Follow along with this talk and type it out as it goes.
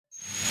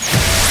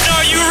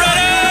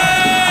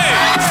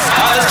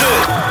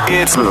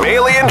It's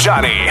Bailey and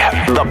Johnny,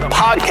 the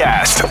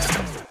podcast.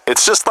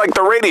 It's just like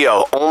the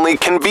radio, only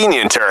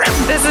convenienter.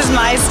 This is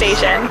my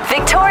station.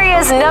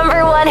 Victoria's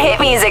 #1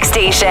 hit music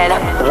station.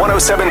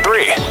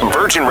 107.3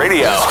 Virgin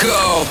Radio.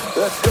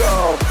 Let's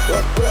go.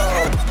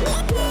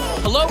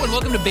 Hello and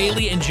welcome to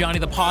Bailey and Johnny,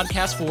 the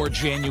podcast for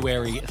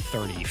January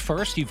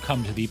 31st. You've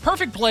come to the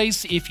perfect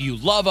place if you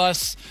love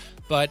us,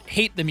 but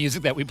hate the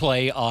music that we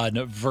play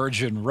on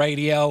Virgin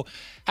Radio.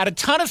 Had a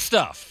ton of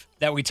stuff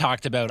that we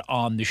talked about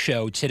on the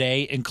show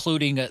today,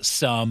 including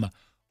some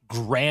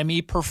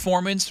Grammy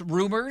performance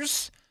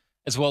rumors,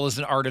 as well as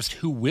an artist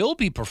who will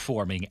be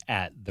performing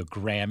at the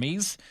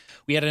Grammys.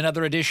 We had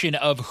another edition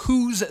of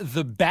Who's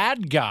the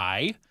Bad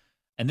Guy?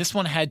 And this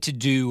one had to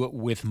do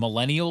with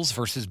millennials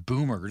versus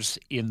boomers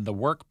in the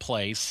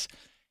workplace.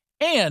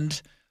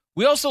 And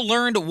we also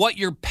learned what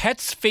your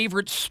pet's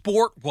favorite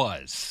sport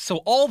was. So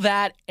all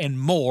that and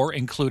more,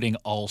 including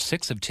all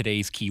 6 of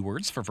today's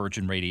keywords for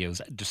Virgin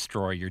Radio's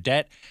Destroy Your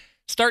Debt,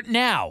 start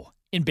now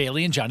in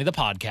Bailey and Johnny, the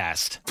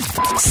podcast.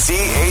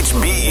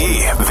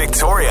 CHBE,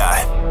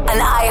 Victoria. An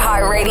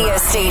iHeart radio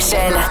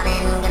station.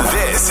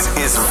 This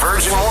is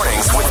Virgin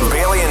Mornings with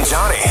Bailey and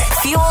Johnny.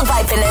 Fueled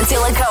by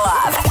Peninsula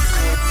Co-op.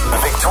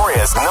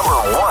 Victoria's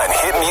 #1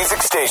 hit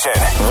music station.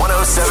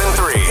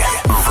 107.3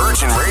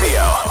 Virgin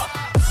Radio.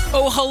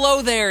 Oh,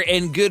 hello there,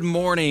 and good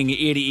morning.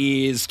 It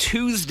is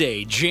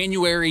Tuesday,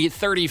 January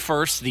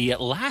 31st, the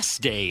last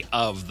day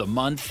of the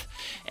month.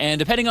 And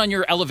depending on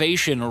your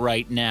elevation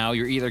right now,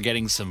 you're either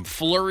getting some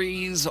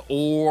flurries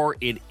or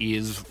it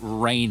is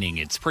raining.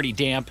 It's pretty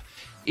damp.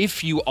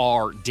 If you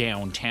are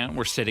downtown,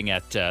 we're sitting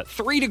at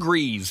 3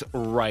 degrees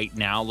right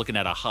now, looking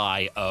at a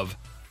high of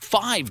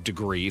 5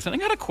 degrees. And I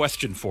got a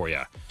question for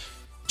you.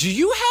 Do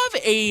you have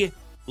a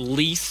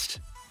least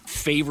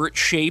favorite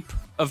shape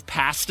of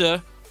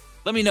pasta?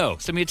 Let me know.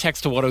 Send me a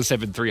text to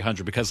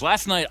 107-300 because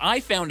last night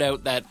I found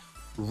out that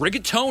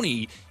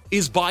rigatoni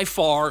is by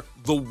far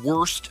the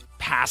worst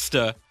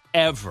pasta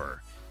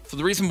ever. So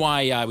the reason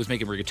why I was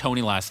making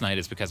rigatoni last night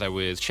is because I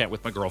was chatting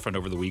with my girlfriend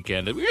over the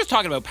weekend. We were just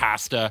talking about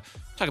pasta,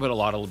 talking about a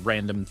lot of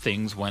random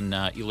things when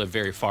you live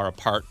very far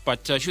apart.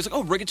 But she was like,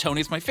 oh,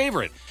 rigatoni is my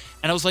favorite.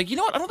 And I was like, you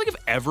know what? I don't think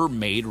I've ever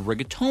made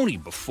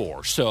rigatoni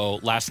before. So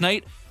last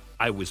night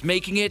I was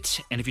making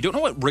it, and if you don't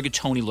know what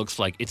rigatoni looks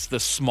like, it's the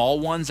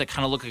small ones that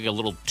kind of look like a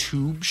little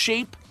tube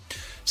shape.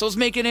 So I was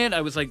making it,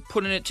 I was like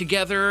putting it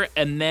together,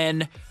 and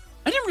then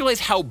I didn't realize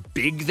how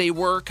big they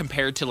were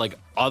compared to like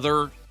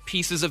other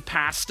pieces of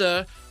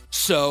pasta.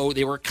 So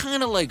they were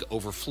kind of like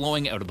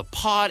overflowing out of the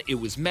pot. It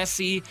was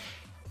messy.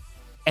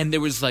 And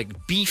there was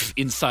like beef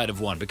inside of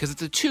one because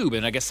it's a tube.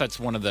 And I guess that's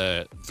one of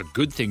the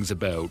good things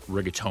about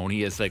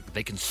rigatoni is like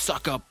they can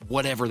suck up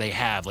whatever they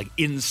have like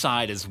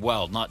inside as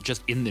well. Not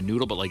just in the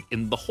noodle, but like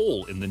in the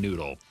hole in the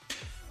noodle.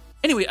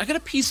 Anyway, I got a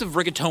piece of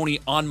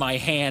rigatoni on my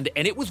hand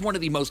and it was one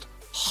of the most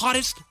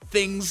hottest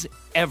things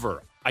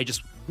ever. I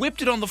just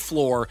whipped it on the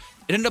floor.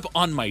 It ended up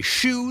on my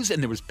shoes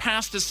and there was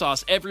pasta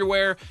sauce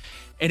everywhere.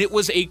 And it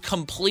was a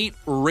complete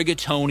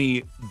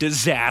rigatoni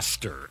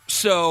disaster.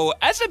 So,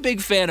 as a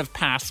big fan of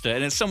pasta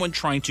and as someone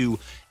trying to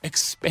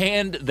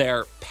expand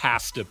their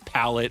pasta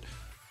palette,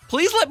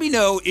 please let me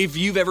know if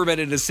you've ever been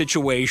in a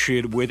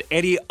situation with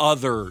any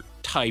other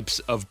types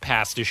of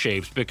pasta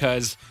shapes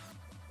because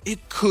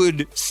it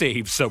could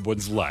save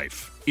someone's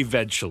life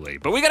eventually.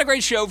 But we got a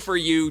great show for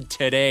you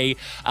today.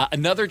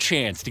 Another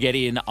chance to get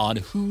in on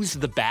Who's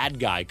the Bad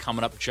Guy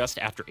coming up just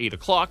after 8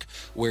 o'clock,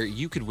 where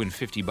you could win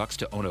 $50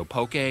 to Ono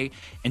Poke.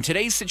 And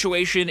today's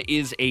situation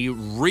is a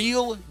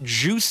real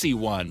juicy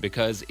one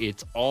because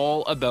it's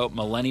all about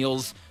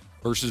millennials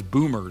versus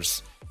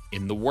boomers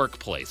in the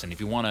workplace. And if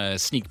you want a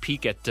sneak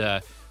peek at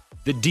the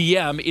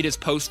DM, it is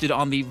posted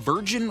on the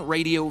Virgin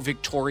Radio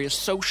Victoria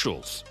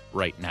socials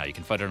right now. You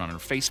can find it on our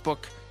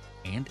Facebook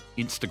and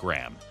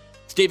Instagram.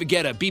 It's David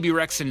Guetta, BB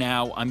Rexa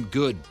now. I'm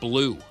Good,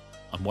 Blue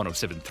on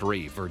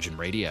 107.3 Virgin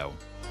Radio.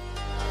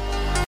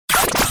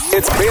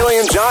 It's Bailey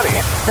and Johnny,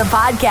 the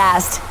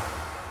podcast.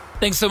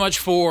 Thanks so much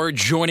for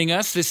joining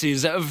us. This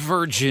is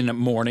Virgin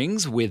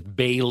Mornings with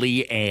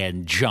Bailey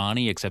and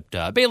Johnny, except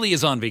Bailey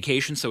is on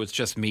vacation, so it's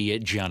just me,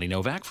 Johnny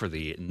Novak, for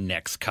the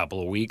next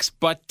couple of weeks.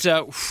 But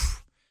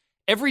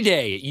every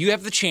day you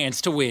have the chance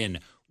to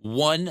win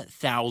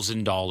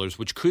 $1,000,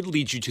 which could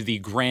lead you to the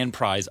grand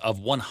prize of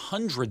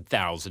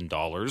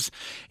 $100,000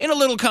 in a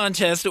little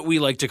contest that we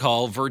like to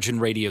call Virgin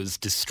Radio's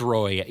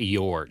Destroy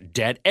Your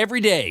Debt.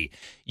 Every day,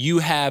 you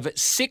have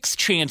 6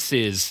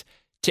 chances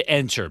to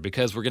enter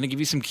because we're going to give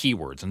you some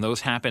keywords, and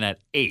those happen at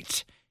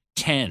 8,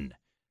 10,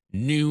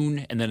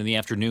 noon, and then in the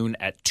afternoon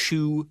at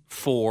 2,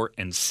 4,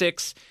 and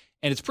 6.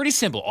 And it's pretty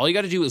simple. All you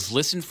got to do is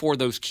listen for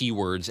those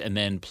keywords and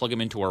then plug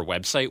them into our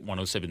website,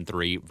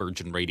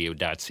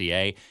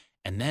 1073virginradio.ca.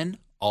 And then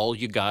all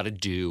you got to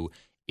do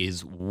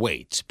is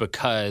wait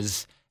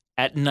because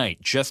at night,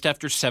 just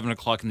after 7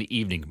 o'clock in the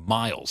evening,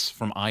 Miles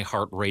from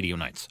iHeart Radio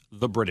Nights,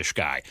 the British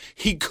guy,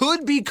 he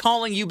could be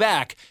calling you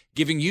back,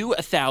 giving you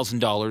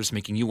 $1,000,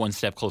 making you one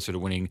step closer to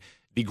winning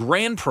the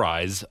grand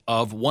prize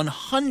of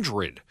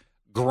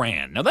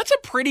 $100,000. Now, that's a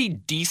pretty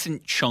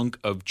decent chunk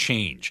of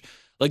change.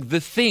 Like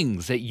the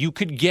things that you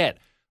could get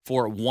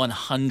for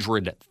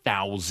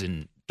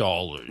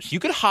 $100,000. You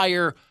could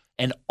hire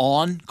an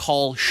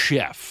on-call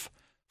chef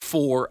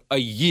for a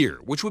year,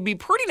 which would be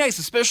pretty nice,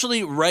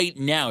 especially right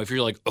now if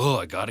you're like, oh,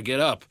 I got to get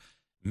up,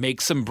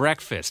 make some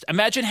breakfast.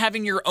 Imagine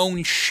having your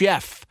own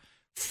chef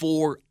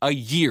for a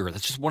year.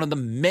 That's just one of the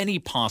many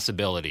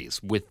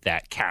possibilities with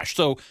that cash.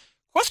 So,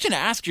 question to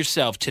ask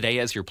yourself today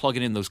as you're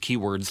plugging in those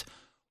keywords,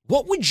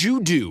 what would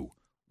you do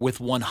with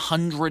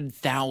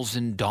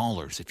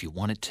 $100,000 if you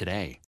won it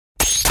today?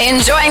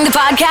 Enjoying the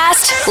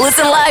podcast?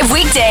 Listen live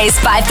weekdays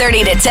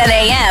 5:30 to 10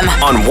 a.m.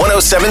 on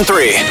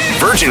 107.3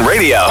 Virgin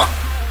Radio.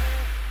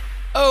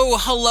 Oh,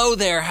 hello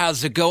there.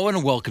 How's it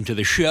going? Welcome to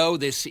the show.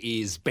 This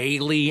is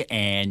Bailey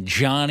and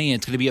Johnny.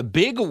 It's going to be a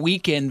big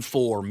weekend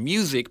for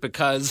music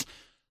because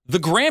the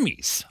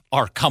Grammys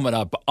are coming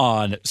up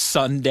on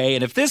Sunday.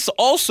 And if this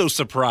also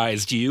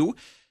surprised you,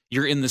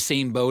 you're in the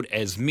same boat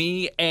as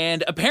me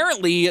and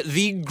apparently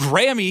the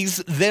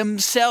Grammys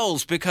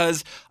themselves,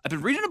 because I've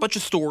been reading a bunch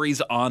of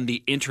stories on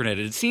the internet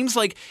and it seems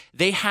like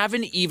they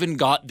haven't even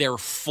got their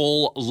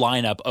full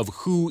lineup of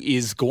who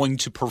is going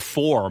to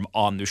perform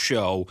on the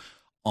show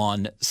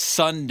on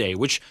Sunday,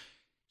 which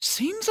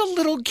seems a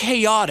little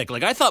chaotic.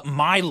 Like, I thought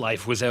my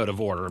life was out of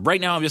order. Right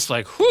now, I'm just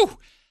like, whew,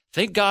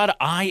 thank God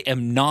I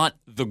am not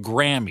the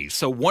Grammys.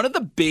 So one of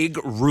the big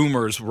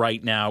rumors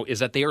right now is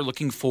that they are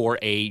looking for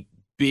a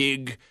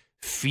big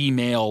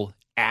female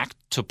act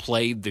to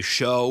play the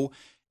show.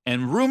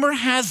 And rumor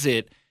has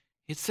it,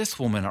 it's this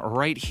woman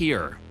right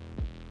here.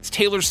 It's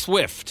Taylor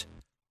Swift.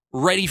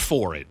 Ready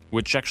for it,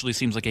 which actually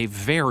seems like a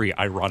very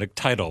ironic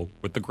title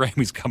with the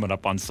Grammys coming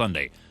up on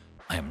Sunday.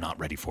 I am not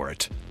ready for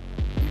it.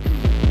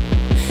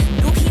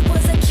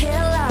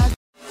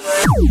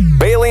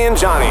 Bailey and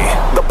Johnny,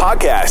 the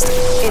podcast.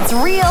 It's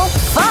real,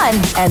 fun,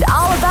 and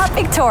all about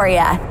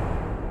Victoria.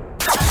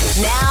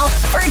 Now,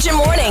 Virgin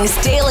Mornings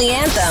Daily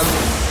Anthem.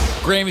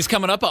 Grammys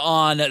coming up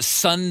on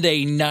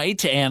Sunday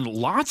night, and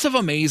lots of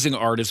amazing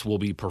artists will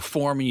be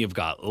performing. You've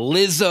got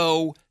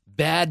Lizzo,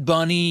 Bad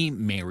Bunny,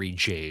 Mary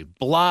J.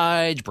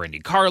 Blige,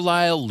 Brandi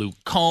Carlile, Luke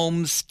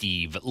Combs,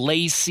 Steve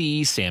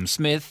Lacy, Sam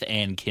Smith,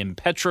 and Kim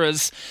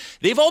Petras.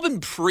 They've all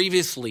been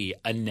previously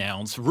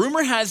announced.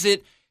 Rumor has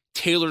it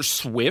Taylor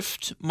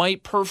Swift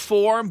might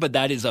perform, but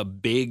that is a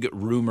big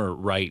rumor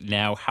right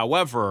now.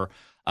 However,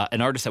 an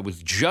artist that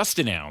was just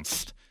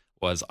announced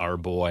was our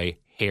boy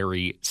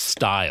Harry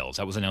Styles.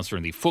 That was announced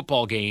during the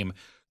football game a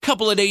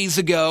couple of days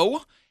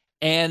ago.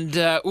 And,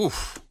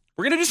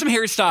 we're going to do some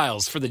Harry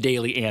Styles for the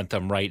Daily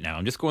Anthem right now.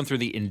 I'm just going through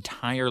the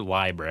entire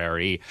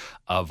library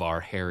of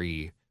our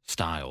Harry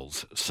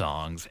Styles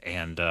songs.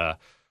 And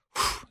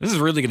this is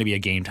really going to be a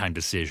game time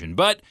decision.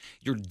 But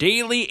your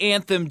Daily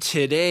Anthem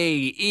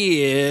today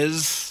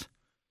is,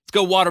 let's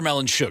go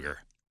Watermelon Sugar.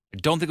 I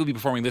don't think we'll be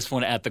performing this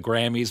one at the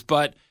Grammys,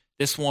 but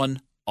this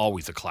one,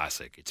 always a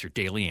classic. It's your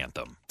Daily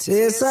Anthem.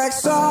 Tastes like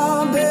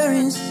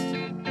strawberries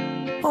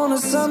on a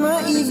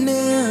summer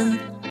evening.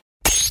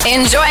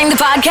 Enjoying the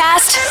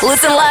podcast?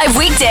 Listen live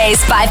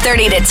weekdays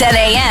 5:30 to 10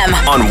 a.m.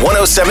 on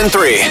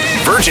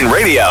 107.3 Virgin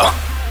Radio.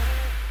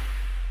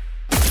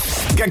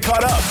 Get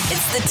caught up.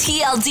 It's the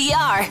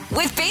TLDR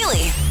with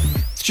Bailey.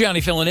 It's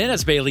Johnny filling in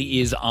as Bailey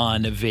is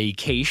on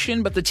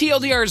vacation, but the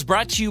TLDR is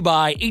brought to you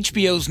by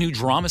HBO's new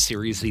drama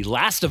series, The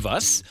Last of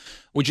Us,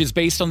 which is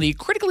based on the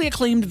critically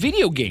acclaimed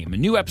video game.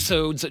 New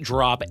episodes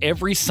drop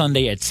every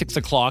Sunday at 6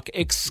 o'clock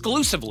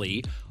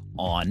exclusively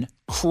on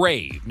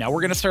Crave. Now,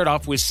 we're going to start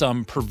off with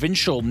some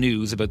provincial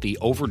news about the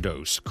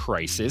overdose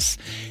crisis,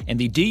 and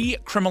the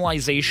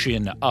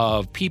decriminalization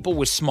of people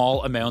with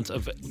small amounts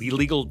of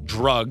illegal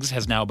drugs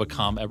has now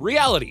become a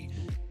reality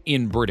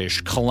in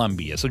British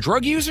Columbia. So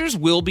drug users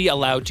will be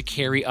allowed to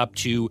carry up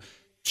to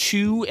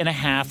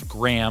 2.5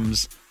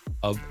 grams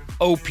of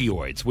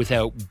opioids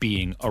without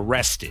being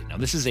arrested. Now,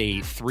 this is a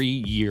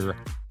 3-year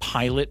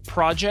pilot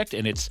project,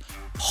 and it's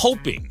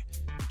hoping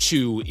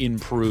to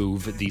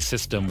improve the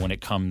system when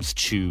it comes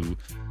to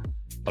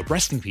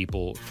arresting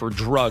people for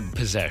drug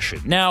possession.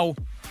 Now,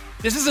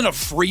 this isn't a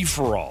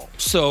free-for-all,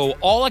 so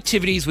all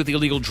activities with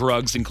illegal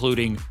drugs,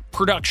 including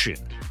production,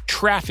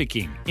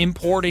 trafficking,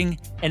 importing,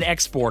 and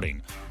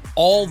exporting,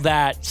 all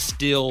that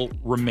still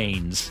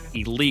remains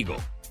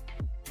illegal.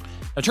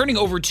 Now, turning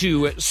over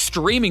to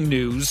streaming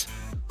news,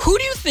 who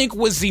do you think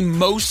was the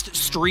most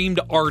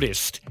streamed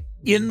artist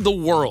in the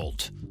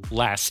world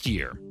last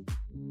year?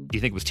 Do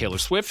you think it was Taylor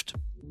Swift?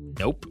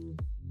 Nope. I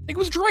think it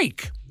was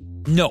Drake.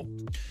 No.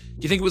 Do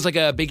you think it was like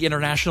a big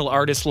international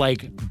artist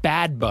like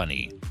Bad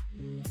Bunny?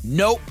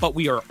 Nope, but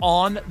we are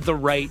on the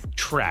right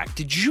track.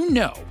 Did you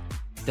know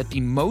that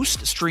the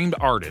most streamed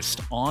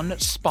artist on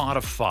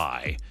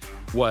Spotify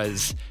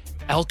was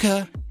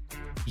Elka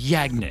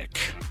Yagnik?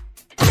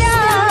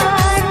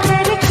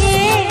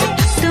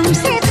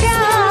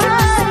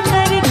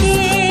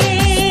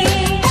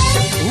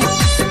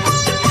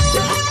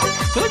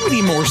 I feel like we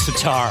need more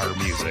sitar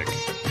music.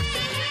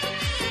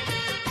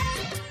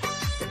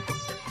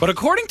 But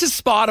according to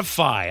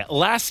Spotify,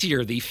 last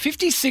year, the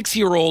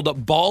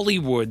 56-year-old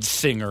Bollywood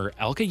singer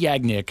Alka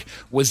Yagnik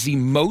was the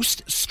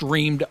most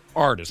streamed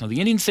artist. Now,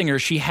 the Indian singer,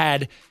 she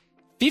had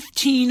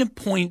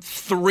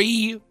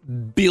 15.3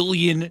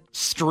 billion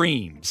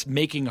streams,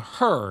 making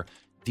her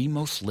the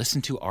most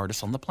listened to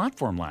artist on the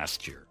platform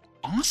last year.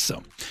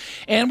 Awesome.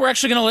 And we're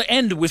actually going to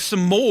end with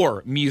some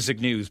more music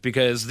news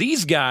because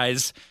these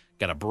guys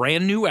got a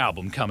brand new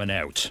album coming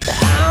out.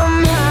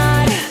 I'm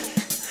hot,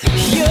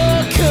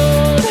 you're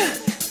cold,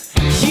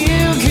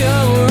 you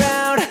go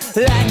around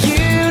like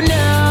you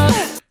know.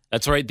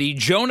 That's right. The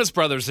Jonas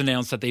Brothers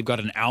announced that they've got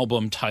an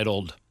album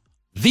titled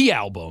The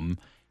Album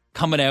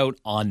coming out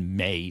on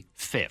May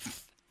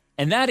 5th.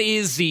 And that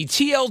is the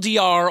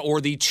TLDR, or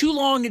the Too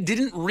Long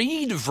Didn't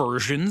Read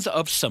versions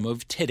of some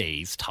of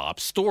today's top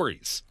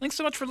stories. Thanks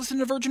so much for listening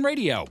to Virgin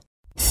Radio.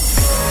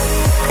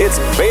 It's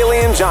Bailey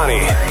and Johnny,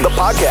 the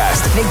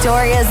podcast.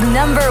 Victoria's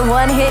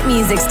 #1 hit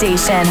music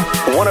station.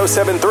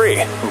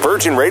 107.3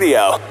 Virgin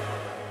Radio.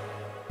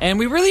 And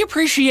we really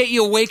appreciate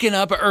you waking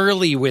up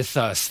early with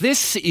us.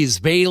 This is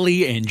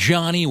Bailey and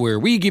Johnny, where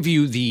we give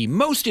you the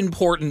most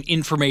important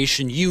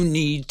information you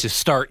need to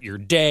start your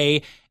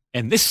day.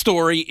 And this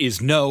story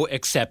is no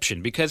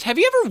exception, because have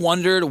you ever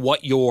wondered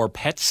what your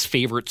pet's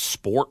favorite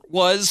sport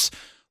was?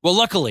 Well,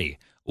 luckily,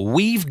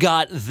 we've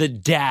got the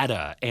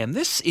data, and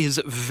this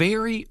is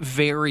very,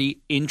 very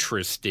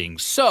interesting.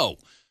 So,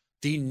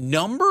 the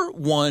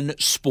 #1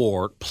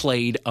 sport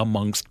played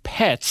amongst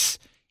pets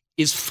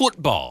is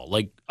football,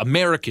 like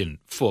American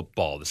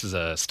football. This is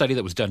a study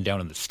that was done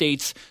down in the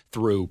States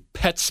through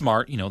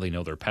PetSmart. You know, they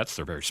know their pets.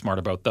 They're very smart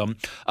about them.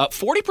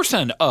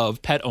 40%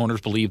 of pet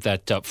owners believe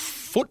that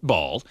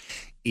football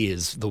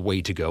is the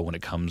way to go when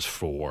it comes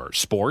for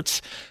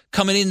sports.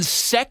 Coming in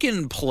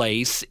second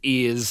place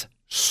is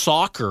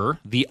soccer,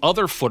 the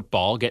other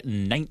football,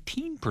 getting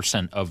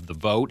 19% of the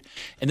vote.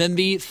 And then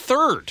the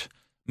third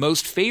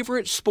most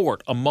favorite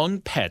sport among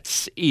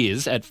pets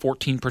is, at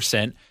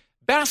 14%,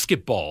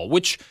 basketball,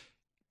 which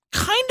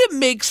kind of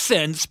makes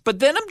sense, but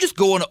then I'm just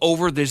going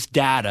over this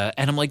data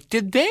and I'm like,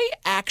 did they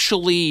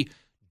actually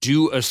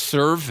do a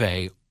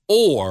survey,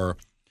 or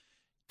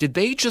did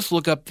they just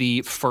look up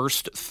the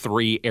first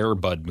 3 Air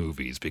Bud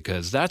movies?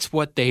 Because that's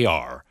what they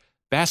are: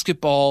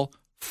 basketball,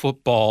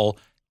 football,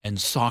 and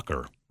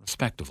soccer,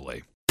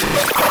 respectively.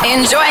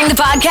 Enjoying the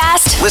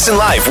podcast? Listen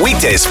live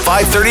weekdays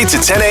 5:30 to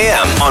 10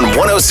 a.m. on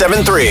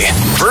 107.3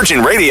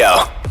 Virgin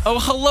Radio. Oh,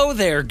 hello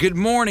there. Good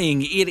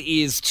morning. It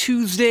is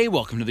Tuesday.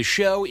 Welcome to the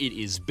show. It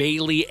is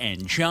Bailey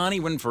and Johnny.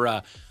 We're in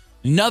for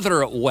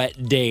another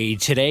wet day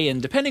today,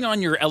 and depending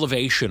on your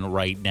elevation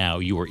right now,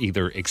 you are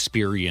either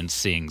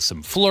experiencing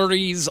some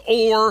flurries,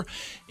 or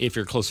if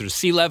you're closer to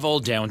sea level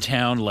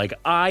downtown like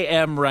I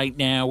am right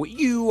now,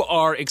 you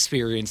are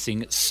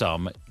experiencing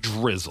some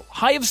drizzle.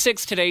 High of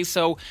 6 today,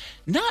 so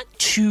not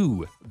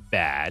too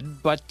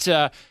bad, but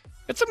got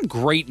some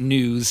great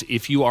news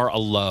if you are a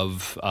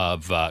love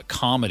of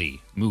comedy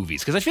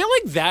movies, because I feel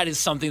like that is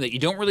something that you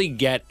don't really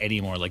get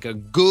anymore, like a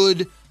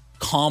good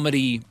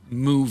comedy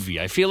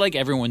movie. I feel like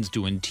everyone's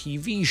doing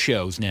TV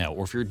shows now,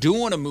 or if you're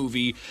doing a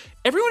movie,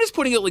 everyone is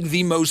putting out like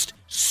the most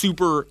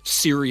super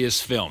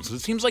serious films. So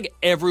it seems like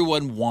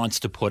everyone wants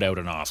to put out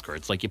an Oscar.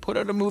 It's like you put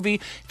out a movie,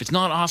 if it's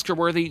not Oscar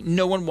worthy,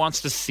 no one wants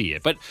to see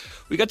it. But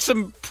we got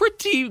some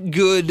pretty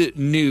good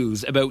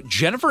news about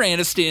Jennifer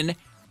Aniston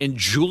and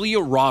Julia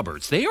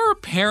Roberts. They are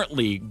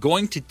apparently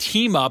going to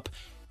team up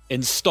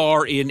and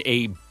star in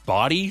a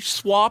body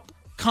swap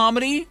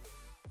comedy.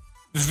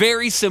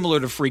 Very similar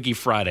to Freaky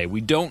Friday.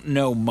 We don't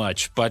know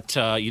much, but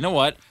you know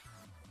what?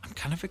 I'm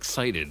kind of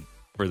excited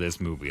for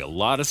this movie. A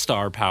lot of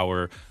star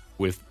power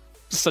with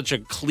such a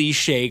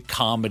cliche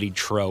comedy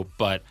trope,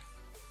 but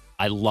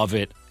I love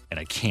it, and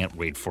I can't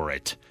wait for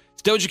it.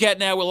 It's Doja Cat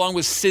now, along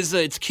with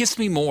SZA. It's Kiss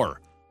Me More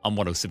on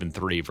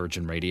 107.3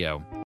 Virgin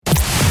Radio.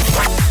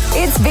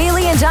 It's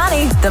Bailey and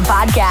Johnny, the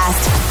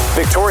podcast.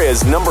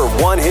 Victoria's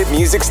 #1 hit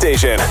music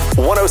station,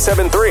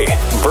 107.3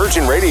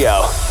 Virgin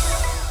Radio.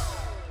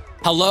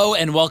 Hello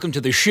and welcome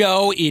to the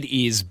show. It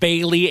is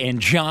Bailey and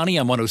Johnny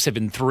on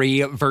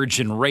 107.3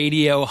 Virgin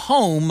Radio,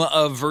 home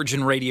of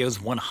Virgin Radio's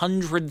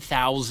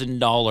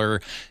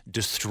 $100,000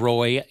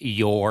 Destroy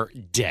Your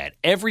Debt.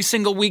 Every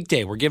single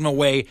weekday, we're giving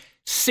away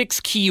 6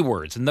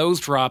 keywords, and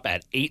those drop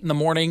at 8 in the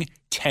morning,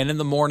 10 in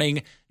the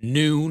morning,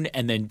 noon,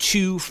 and then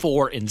 2,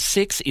 4, and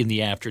 6 in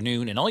the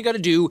afternoon. And all you got to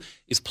do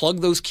is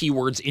plug those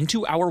keywords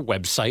into our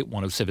website,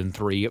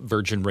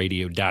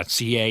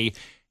 1073virginradio.ca,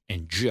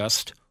 and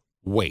just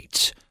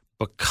wait.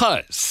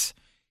 Because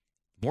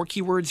the more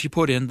keywords you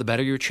put in, the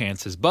better your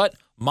chances. But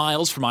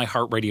Miles from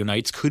iHeartRadio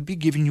Nights could be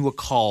giving you a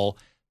call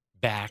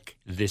back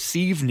this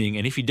evening.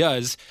 And if he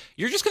does,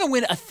 you're just going to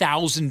win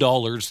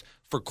 $1,000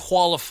 for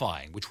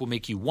qualifying, which will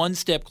make you one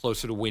step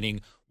closer to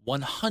winning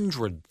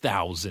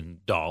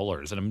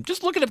 $100,000. And I'm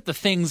just looking at the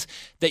things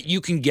that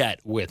you can get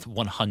with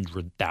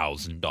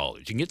 $100,000.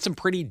 You can get some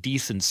pretty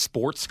decent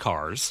sports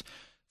cars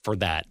for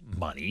that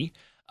money.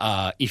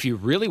 If you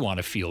really want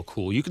to feel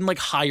cool, you can like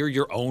hire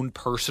your own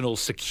personal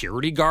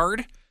security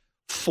guard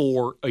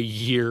for a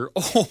year,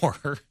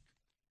 or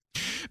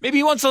Maybe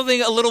you want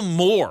something a little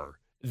more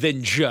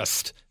than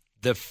just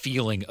the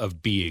feeling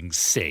of being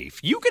safe.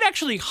 You could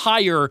actually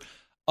hire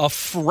a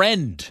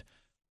friend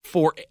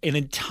for an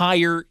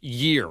entire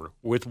year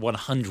with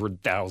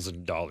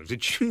 $100,000.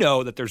 Did you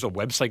know that there's a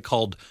website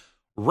called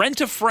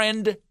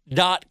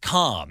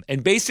rentafriend.com?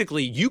 And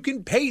basically, you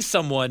can pay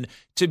someone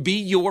to be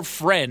your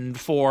friend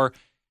for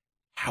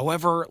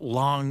however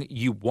long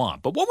you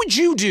want. But what would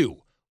you do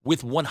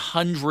with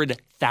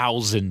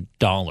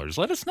 $100,000?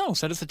 Let us know.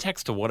 Send us a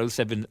text to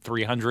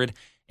 107-300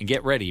 and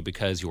get ready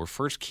because your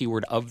first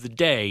keyword of the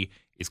day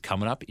is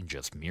coming up in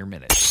just mere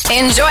minutes.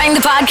 Enjoying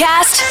the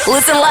podcast?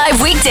 Listen live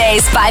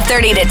weekdays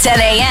 5:30 to 10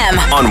 a.m.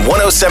 On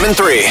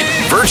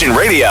 107.3 Virgin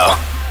Radio.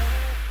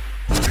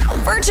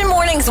 Virgin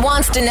Mornings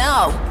wants to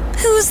know,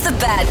 who's the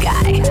bad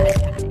guy?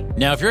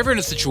 Now, if you're ever in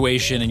a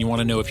situation and you want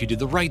to know if you did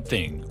the right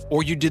thing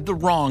or you did the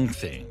wrong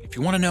thing, if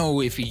you want to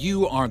know if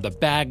you are the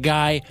bad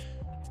guy,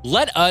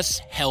 let us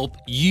help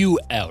you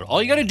out.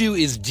 All you got to do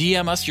is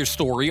DM us your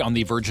story on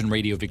the Virgin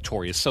Radio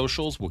Victoria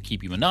socials. We'll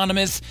keep you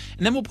anonymous,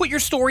 and then we'll put your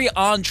story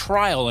on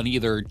trial on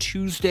either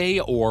Tuesday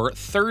or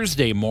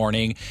Thursday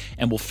morning,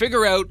 and we'll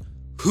figure out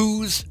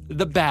who's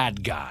the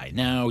bad guy.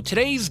 Now,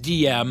 today's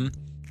DM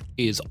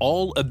is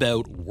all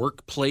about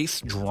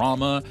workplace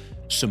drama,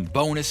 some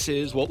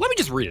bonuses. Well, let me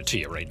just read it to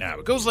you right now.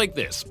 It goes like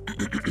this.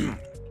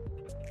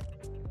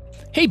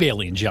 Hey,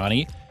 Bailey and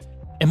Johnny.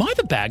 Am I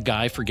the bad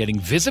guy for getting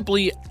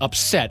visibly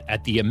upset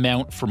at the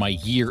amount for my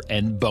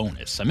year-end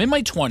bonus? I'm in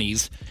my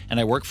 20s, and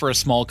I work for a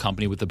small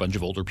company with a bunch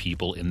of older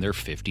people in their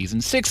 50s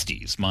and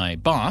 60s. My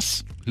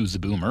boss, who's a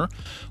boomer,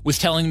 was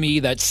telling me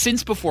that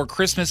since before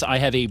Christmas, I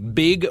have a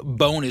big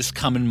bonus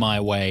coming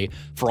my way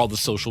for all the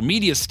social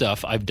media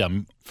stuff I've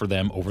done for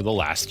them over the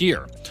last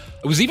year.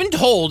 I was even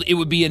told it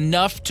would be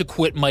enough to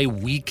quit my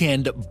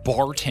weekend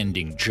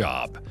bartending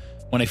job.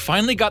 When I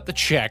finally got the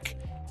check,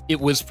 it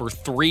was for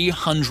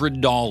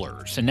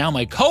 $300, and now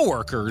my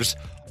coworkers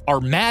are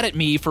mad at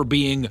me for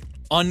being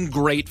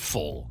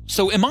ungrateful.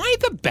 So am I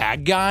the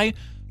bad guy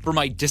for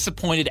my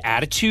disappointed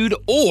attitude,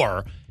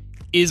 or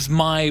is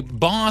my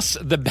boss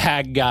the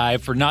bad guy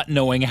for not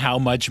knowing how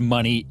much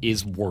money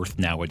is worth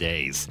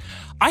nowadays?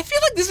 I feel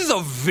like this is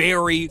a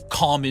very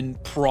common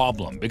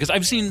problem because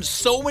I've seen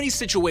so many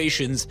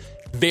situations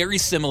very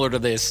similar to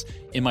this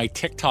in my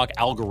TikTok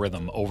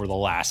algorithm over the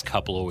last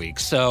couple of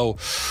weeks. So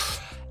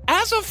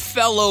as a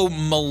fellow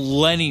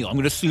millennial, I'm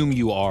going to assume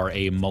you are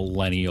a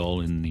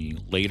millennial in the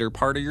later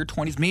part of your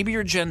 20s. Maybe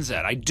you're Gen Z.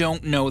 I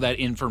don't know that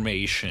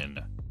information,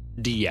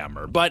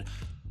 DMer. But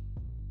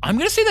I'm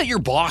going to say that your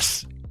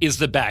boss is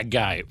the bad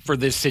guy for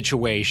this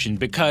situation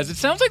because it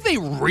sounds like they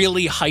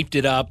really hyped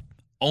it up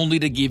only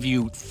to give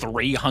you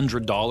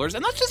 $300.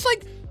 And that's just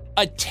like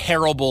a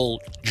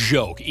terrible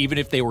joke, even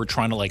if they were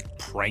trying to like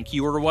prank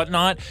you or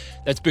whatnot.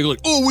 That's big,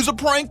 like, oh, it was a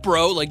prank,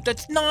 bro. Like,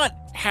 that's not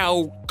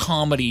how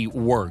comedy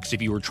works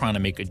if you were trying to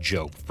make a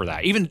joke for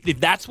that. Even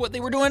if that's what they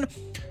were doing,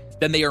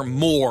 then they are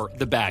more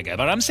the bad guy.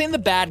 But I'm saying the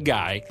bad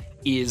guy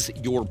is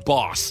your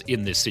boss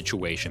in this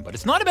situation. But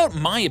it's not about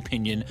my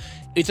opinion.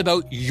 It's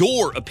about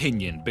your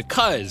opinion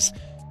because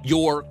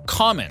your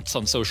comments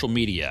on social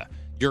media,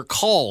 your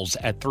calls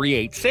at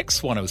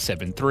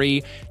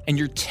 386-1073, and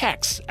your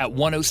texts at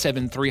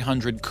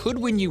 107-300 could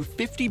win you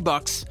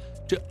 $50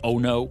 to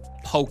Ono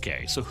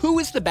Poke. So who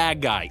is the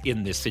bad guy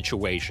in this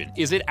situation?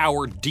 Is it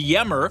our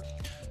DMer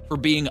for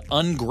being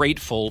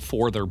ungrateful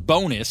for their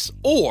bonus,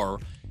 or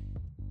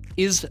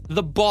is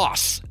the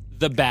boss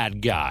the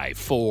bad guy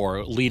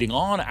for leading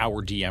on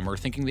our DMer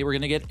thinking they were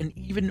going to get an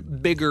even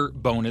bigger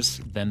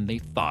bonus than they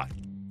thought?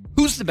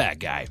 Who's the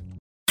bad guy?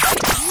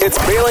 It's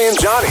Bailey and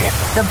Johnny.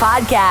 The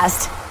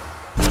podcast.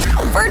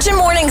 Virgin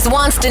Mornings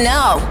wants to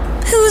know,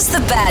 who's the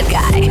bad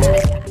guy?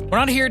 We're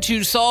not here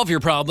to solve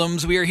your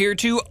problems. We are here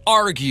to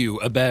argue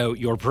about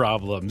your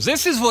problems.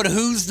 This is what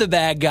Who's the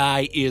Bad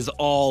Guy is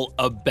all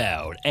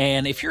about.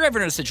 And if you're ever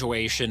in a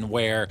situation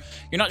where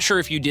you're not sure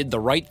if you did the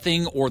right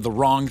thing or the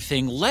wrong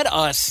thing, let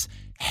us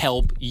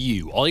help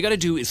you. All you got to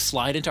do is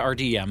slide into our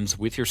DMs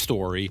with your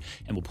story,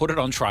 and we'll put it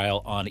on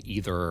trial on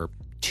either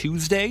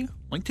Tuesday,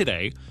 like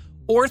today,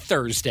 or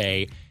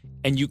Thursday,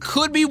 and you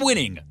could be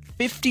winning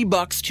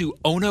 $50 to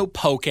Ono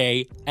Poke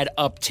at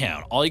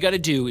Uptown. All you got to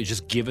do is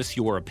just give us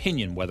your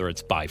opinion, whether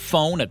it's by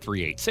phone at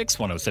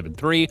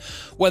 386-1073,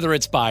 whether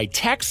it's by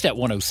text at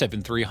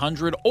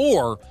 107-300,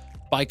 or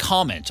by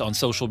comment on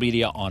social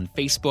media on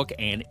Facebook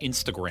and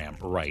Instagram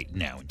right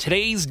now.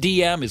 Today's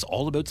DM is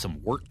all about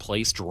some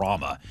workplace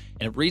drama,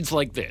 and it reads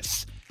like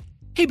this.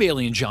 Hey,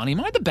 Bailey and Johnny, am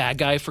I the bad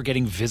guy for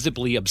getting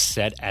visibly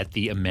upset at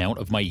the amount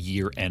of my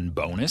year-end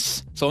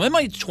bonus? So I'm in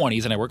my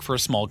 20s, and I work for a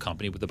small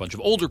company with a bunch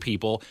of older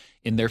people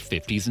in their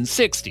 50s and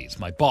 60s.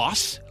 My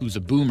boss, who's a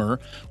boomer,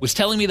 was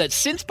telling me that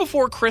since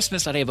before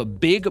Christmas, I'd have a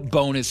big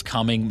bonus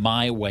coming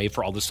my way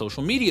for all the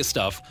social media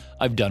stuff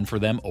I've done for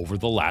them over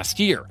the last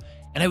year.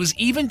 And I was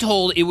even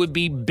told it would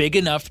be big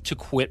enough to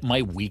quit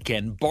my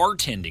weekend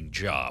bartending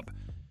job.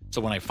 So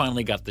when I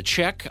finally got the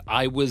check,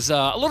 I was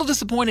a little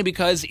disappointed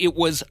because it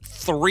was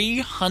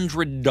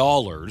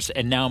 $300,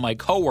 and now my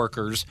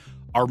coworkers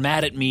are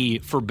mad at me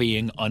for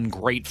being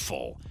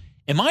ungrateful.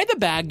 Am I the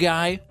bad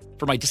guy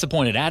for my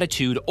disappointed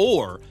attitude,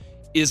 or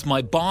is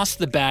my boss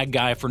the bad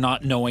guy for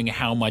not knowing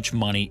how much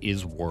money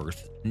is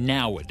worth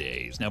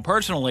nowadays? Now,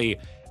 personally,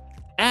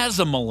 as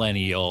a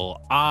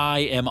millennial, I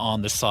am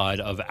on the side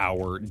of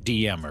our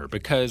DMer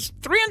because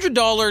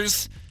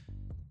 $300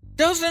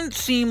 doesn't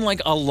seem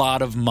like a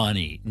lot of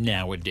money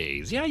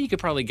nowadays. Yeah, you could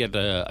probably get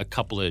a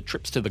couple of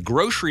trips to the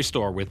grocery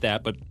store with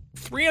that, but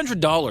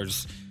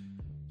 $300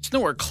 is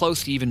nowhere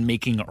close to even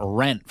making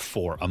rent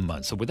for a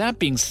month. So with that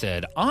being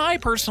said, I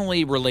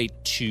personally relate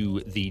to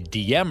the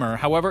DMer.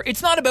 However,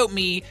 it's not about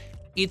me.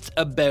 It's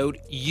about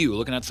you.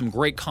 Looking at some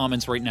great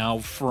comments right now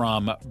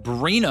from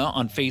Brina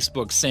on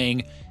Facebook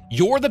saying,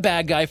 "You're the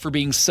bad guy for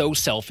being so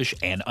selfish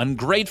and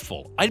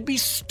ungrateful. I'd be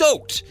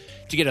stoked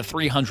to get a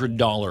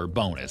 $300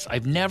 bonus.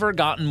 I've never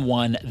gotten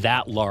one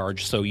that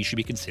large, so you should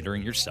be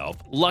considering yourself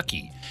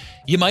lucky.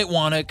 You might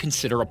want to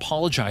consider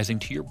apologizing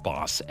to your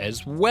boss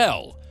as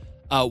well."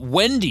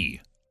 Wendy,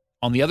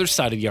 on the other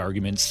side of the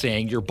argument,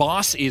 saying, "Your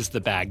boss is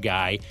the bad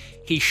guy.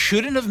 He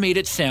shouldn't have made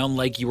it sound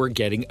like you were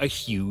getting a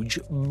huge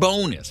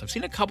bonus." I've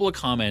seen a couple of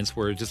comments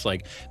where it's just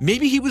like,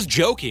 maybe he was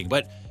joking,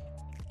 but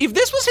if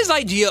this was his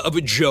idea of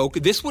a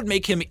joke, this would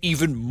make him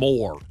even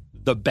more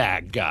the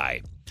bad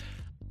guy.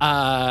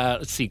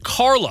 Let's see.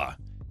 Carla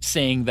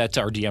saying that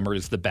our DMer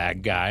is the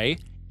bad guy.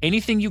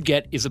 "Anything you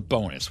get is a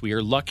bonus. We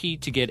are lucky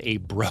to get a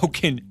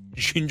broken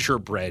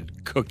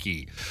gingerbread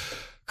cookie."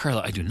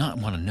 Carla, I do not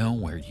want to know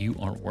where you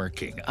are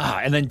working.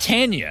 And then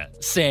Tanya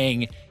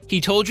saying,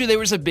 "He told you there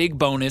was a big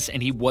bonus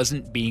and he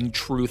wasn't being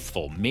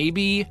truthful.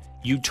 Maybe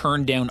you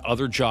turned down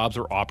other jobs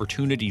or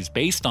opportunities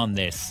based on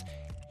this.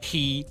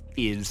 He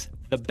is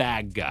the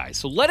bad guy."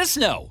 So let us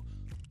know,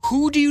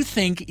 who do you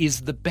think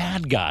is the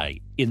bad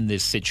guy in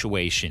this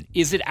situation?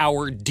 Is it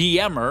our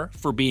DMer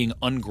for being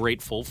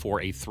ungrateful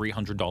for a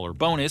 $300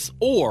 bonus,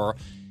 or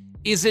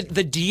is it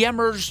the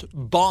DMer's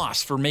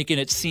boss for making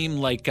it seem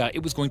like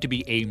it was going to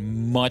be a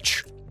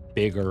much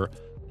bigger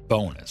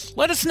bonus?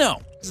 Let us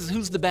know. This is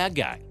Who's the Bad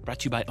Guy, brought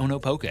to you by Ono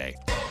Poke.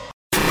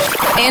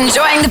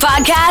 Enjoying the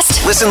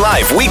podcast? Listen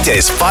live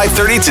weekdays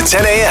 5:30 to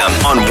 10 a.m.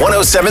 on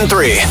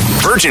 107.3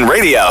 Virgin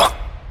Radio.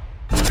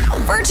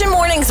 Virgin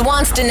Mornings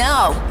wants to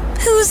know,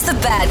 who's the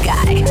bad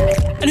guy?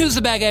 And Who's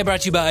the Bad Guy,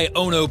 brought to you by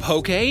Ono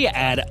Poke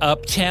at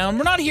Uptown.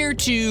 We're not here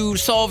to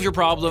solve your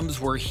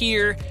problems. We're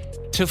here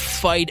to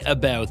fight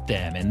about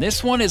them. And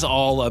this one is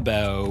all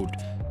about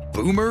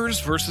boomers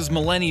versus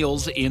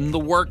millennials in the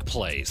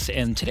workplace.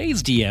 And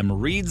today's DM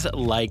reads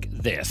like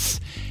this.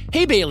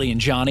 "Hey, Bailey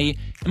and Johnny,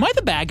 am I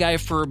the bad guy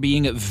for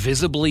being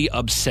visibly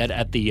upset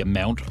at the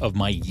amount of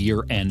my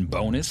year-end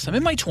bonus? I'm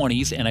in my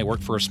 20s and I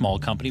work for a small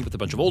company with a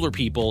bunch of older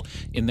people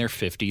in their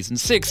 50s and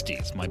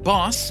 60s. My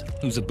boss,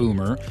 who's a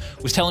boomer,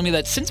 was telling me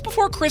that since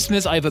before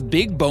Christmas, I have a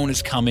big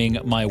bonus coming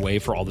my way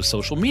for all the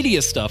social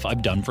media stuff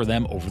I've done for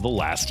them over the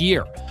last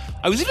year.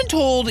 I was even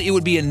told it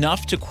would be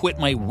enough to quit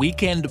my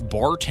weekend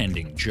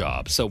bartending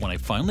job. So when I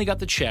finally got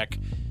the check,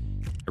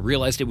 I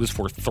realized it was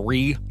for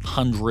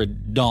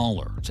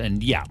 $300.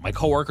 And yeah, my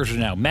coworkers are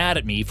now mad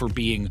at me for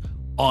being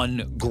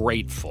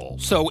ungrateful.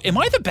 So am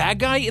I the bad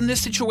guy in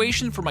this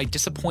situation for my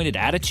disappointed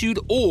attitude,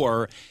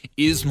 or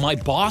is my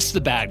boss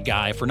the bad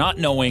guy for not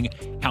knowing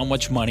how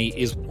much money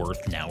is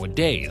worth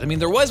nowadays? I mean,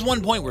 there was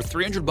one point where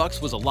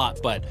 $300 was a lot,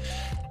 but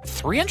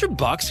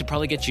 $300 could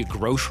probably get you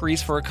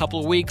groceries for a couple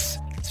of weeks.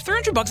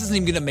 $300 isn't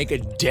even going to make a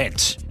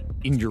dent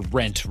in your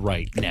rent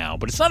right now.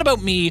 But it's not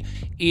about me.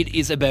 It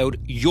is about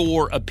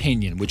your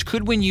opinion, which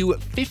could win you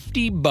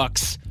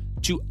 $50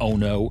 to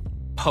Ono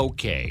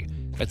Poke.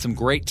 Got some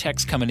great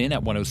texts coming in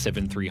at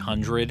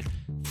 107-300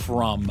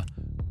 from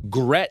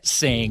Gret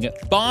saying,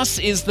 "Boss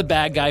is the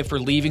bad guy for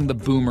leaving the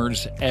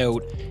boomers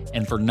out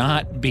and for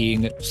not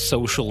being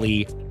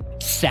socially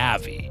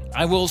savvy."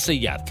 I will say,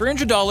 yeah,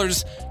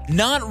 $300,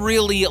 not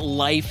really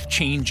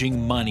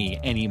life-changing money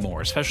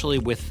anymore, especially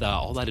with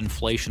all that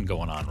inflation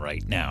going on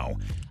right now.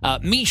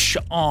 Mish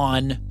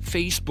on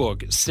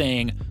Facebook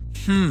saying,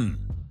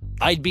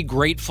 I'd be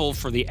grateful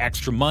for the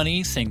extra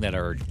money, saying that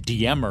our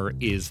DMer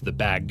is the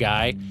bad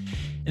guy.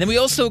 And then we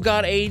also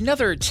got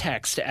another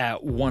text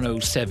at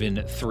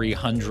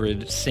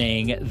 107-300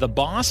 saying, "The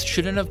boss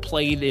shouldn't have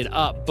played it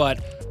up,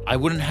 but I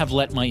wouldn't have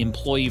let my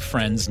employee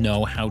friends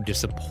know how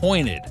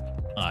disappointed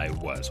I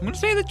was." I'm going to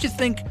say that you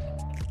think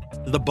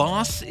the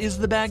boss is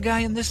the bad guy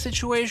in this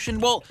situation.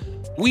 Well,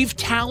 we've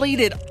tallied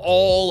it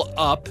all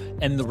up,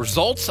 and the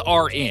results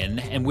are in,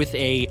 and with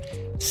a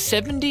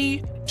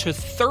 70 to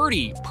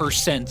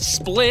 30%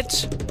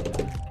 split,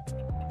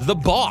 the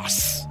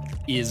boss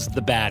is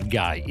the bad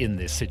guy in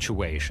this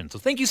situation. So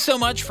thank you so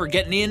much for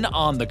getting in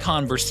on the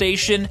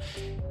conversation.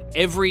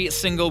 Every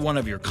single one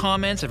of your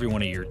comments, every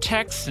one of your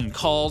texts and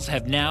calls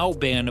have now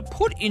been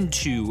put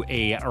into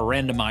a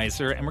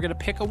randomizer, and we're going to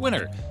pick a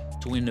winner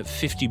to win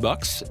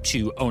 $50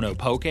 to Ono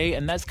Poke,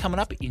 and that's coming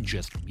up in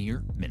just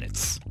mere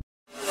minutes.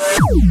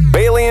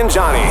 Bailey and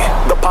Johnny,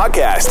 the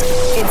podcast.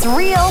 It's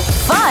real,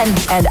 fun,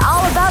 and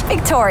all about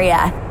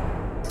Victoria.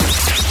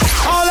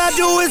 All I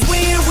do is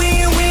win,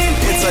 win, win.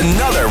 It's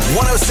another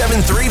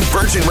 107.3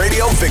 Virgin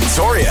Radio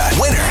Victoria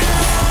winner.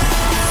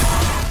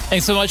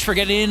 Thanks so much for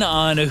getting in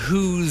on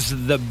Who's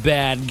the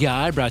Bad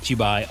Guy, brought to you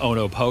by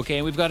Ono Poke.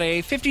 And we've got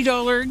a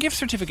 $50 gift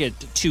certificate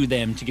to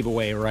them to give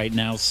away right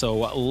now. So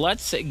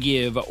let's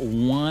give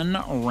one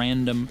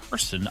random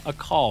person a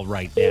call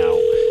right now.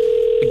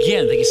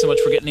 Again, thank you so much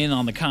for getting in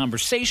on the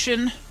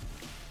conversation.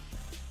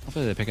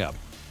 Hopefully they pick up.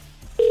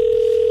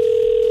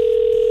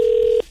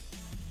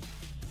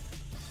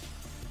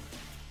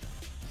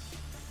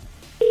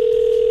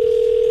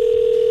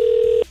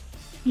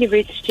 You've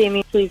reached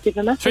Jamie. Please leave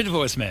a message. Straight to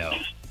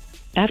voicemail.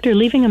 After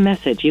leaving a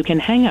message, you can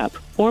hang up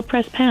or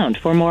press pound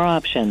for more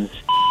options.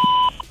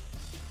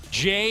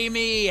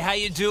 Jamie, how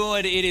you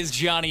doing? It is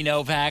Johnny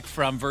Novak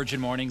from Virgin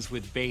Mornings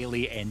with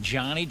Bailey and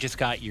Johnny. Just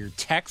got your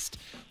text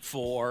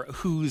for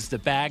Who's the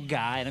Bad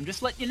Guy, and I'm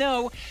just letting you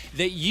know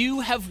that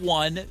you have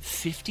won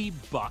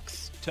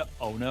 $50 to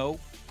Ono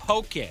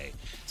Poke.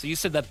 So you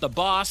said that the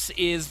boss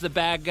is the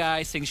bad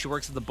guy, saying she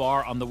works at the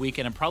bar on the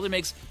weekend and probably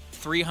makes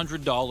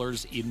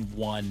 $300 in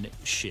one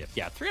shift.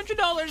 Yeah,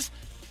 $300.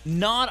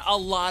 Not a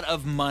lot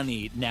of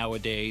money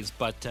nowadays,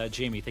 but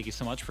Jamie, thank you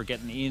so much for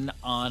getting in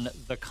on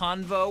the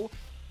convo.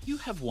 You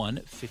have won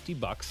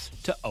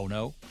 $50 to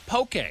Ono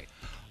Poke.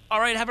 All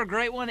right, have a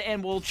great one,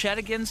 and we'll chat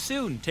again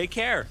soon. Take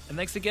care, and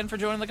thanks again for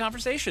joining the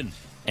conversation.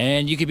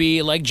 And you could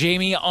be like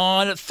Jamie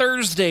on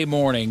Thursday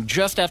morning,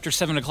 just after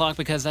 7 o'clock,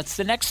 because that's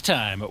the next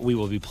time we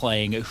will be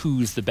playing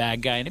Who's the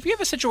Bad Guy. And if you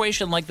have a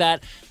situation like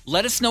that,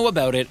 let us know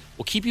about it.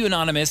 We'll keep you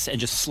anonymous and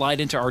just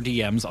slide into our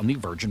DMs on the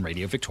Virgin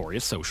Radio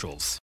Victoria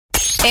socials.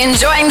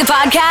 Enjoying the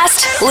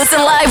podcast? Listen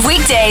live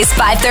weekdays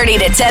 5:30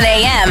 to 10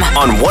 a.m.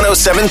 On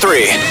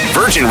 107.3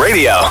 Virgin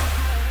Radio.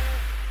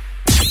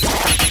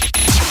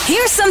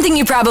 Here's something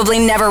you probably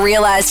never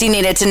realized you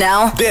needed to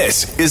know.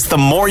 This is The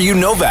More You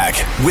Novak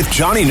with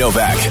Johnny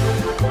Novak.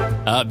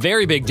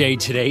 Very big day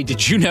today.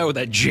 Did you know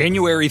that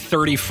January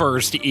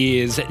 31st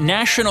is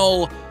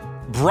National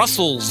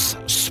Brussels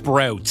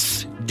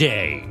Sprouts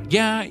Day?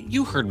 Yeah,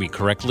 you heard me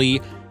correctly.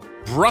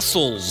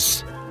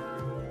 Brussels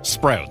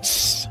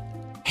sprouts.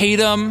 Hate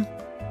them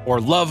or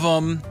love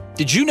them.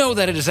 Did you know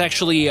that it is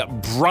actually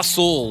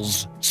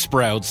Brussels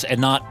sprouts and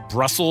not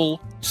Brussels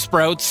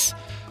sprouts?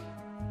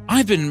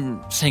 I've been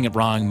saying it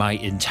wrong my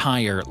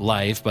entire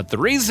life, but the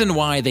reason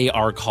why they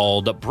are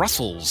called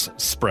Brussels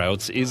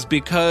sprouts is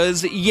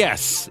because,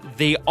 yes,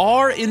 they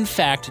are in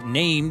fact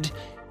named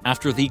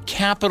after the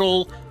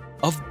capital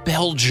of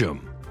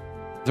Belgium.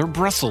 They're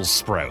Brussels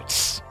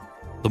sprouts.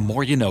 The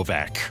More You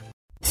Novak.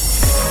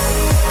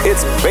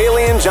 It's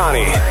Bailey and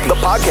Johnny, the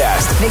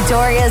podcast.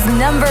 Victoria's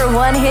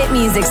 #1 hit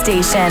music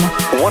station.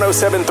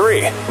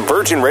 107.3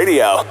 Virgin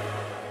Radio.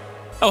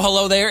 Oh,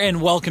 hello there,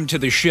 and welcome to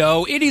the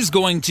show. It is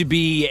going to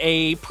be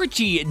a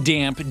pretty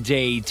damp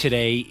day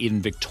today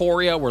in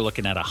Victoria. We're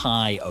looking at a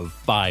high of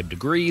 5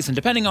 degrees, and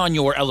depending on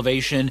your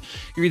elevation,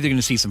 you're either going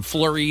to see some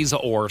flurries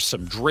or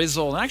some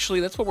drizzle. And actually,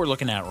 that's what we're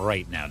looking at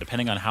right now.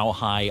 Depending on how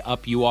high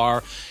up you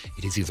are,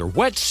 it is either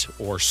wet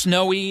or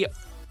snowy,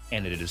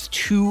 and it is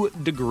 2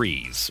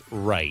 degrees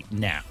right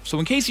now. So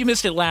in case you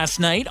missed it last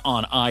night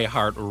on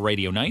iHeart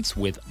Radio Nights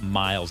with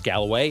Miles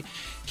Galloway,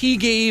 he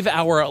gave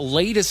our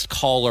latest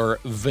caller,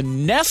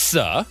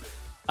 Vanessa,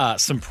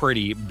 some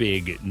pretty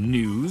big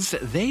news.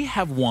 They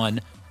have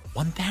won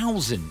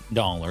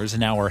 $1,000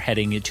 and now are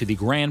heading into the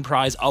grand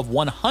prize of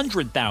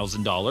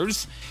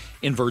 $100,000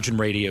 in Virgin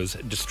Radio's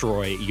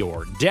Destroy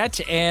Your Debt.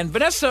 And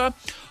Vanessa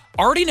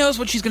already knows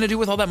what she's going to do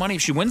with all that money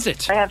if she wins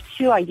it. I have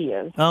 2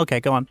 ideas. Okay,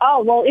 go on.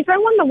 Oh, well, if I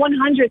won the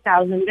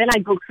 100,000, then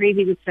I'd go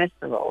crazy with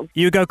festivals.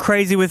 You go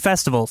crazy with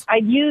festivals?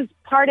 I'd use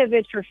part of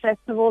it for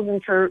festivals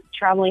and for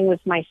traveling with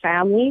my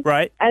family.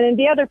 Right. And then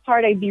the other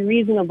part, I'd be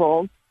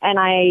reasonable, and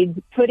I'd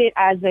put it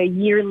as a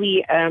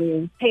yearly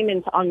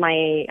payment on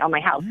my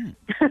house,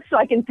 so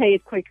I can pay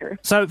it quicker.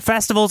 So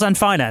festivals and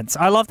finance.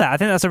 I love that. I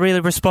think that's a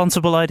really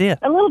responsible idea.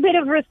 A little bit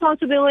of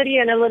responsibility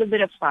and a little bit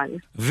of fun.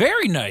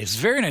 Very nice,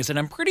 very nice. And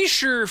I'm pretty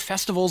sure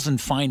Festivals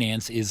and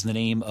Finance is the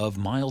name of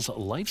Miles'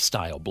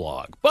 lifestyle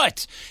blog.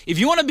 But if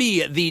you want to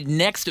be the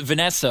next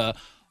Vanessa,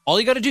 all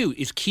you got to do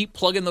is keep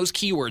plugging those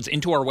keywords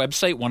into our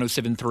website,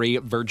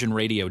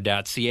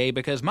 1073virginradio.ca,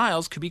 because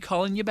Miles could be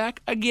calling you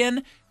back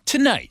again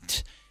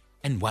tonight.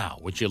 And wow,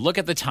 would you look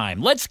at the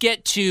time? Let's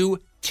get to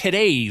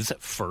today's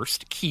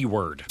first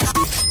keyword.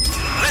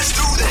 Let's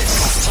do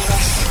this.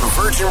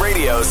 Virgin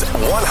Radio's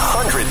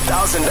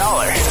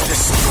 $100,000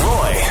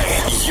 Destroy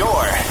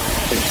Your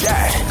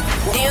Debt.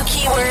 New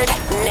keyword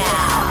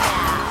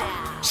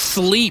now.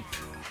 Sleep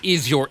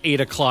is your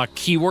 8 o'clock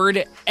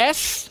keyword.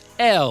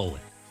 S-L-E-E-P.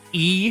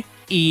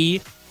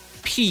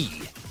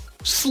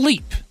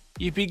 Sleep.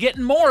 You'd be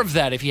getting more of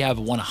that if you have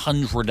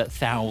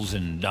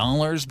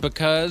 $100,000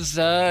 because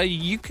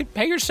you could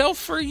pay yourself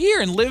for a year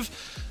and live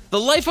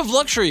the life of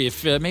luxury.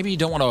 If maybe you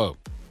don't want to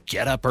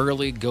get up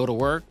early, go to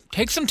work,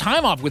 take some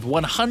time off with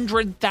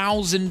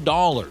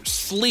 $100,000.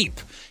 Sleep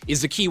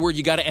is the keyword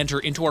you got to enter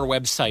into our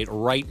website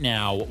right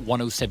now,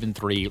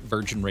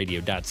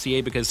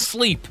 1073virginradio.ca, because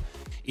sleep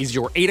is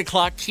your 8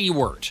 o'clock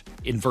keyword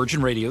in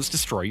Virgin Radio's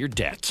Destroy Your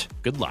Debt.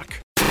 Good luck.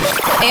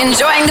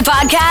 Enjoying the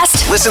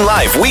podcast? Listen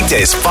live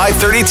weekdays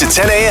 5:30 to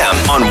 10 a.m.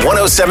 on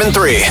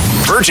 107.3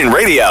 Virgin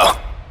Radio.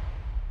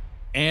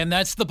 And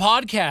that's the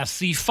podcast,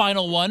 the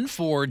final one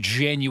for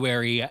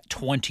January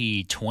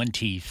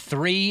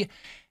 2023.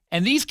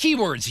 And these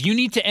keywords you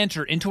need to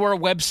enter into our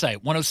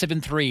website,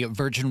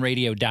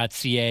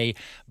 1073virginradio.ca,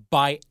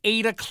 by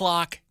 8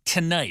 o'clock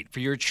tonight for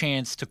your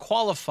chance to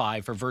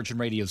qualify for Virgin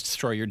Radio's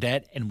Destroy Your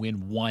Debt and win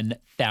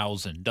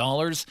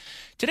 $1,000.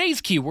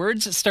 Today's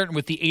keywords, starting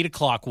with the 8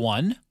 o'clock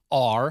one,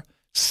 are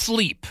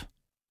sleep,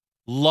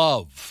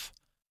 love,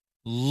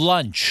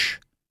 lunch,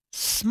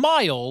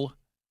 smile,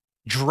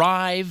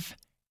 drive,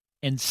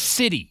 and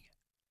city.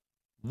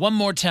 One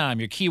more time,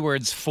 your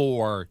keywords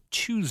for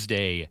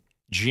Tuesday,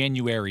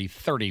 January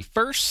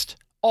 31st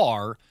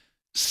are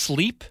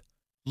sleep,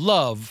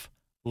 love,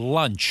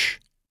 lunch,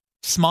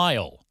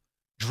 smile,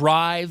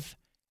 drive,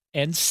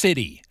 and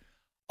city.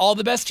 All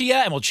the best to you,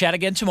 and we'll chat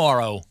again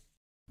tomorrow.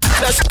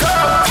 Let's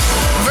go!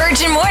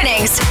 Virgin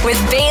Mornings with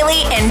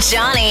Bailey and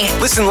Johnny.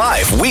 Listen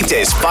live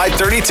weekdays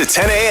 5:30 to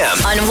 10 a.m.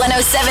 on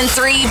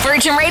 107.3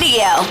 Virgin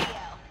Radio.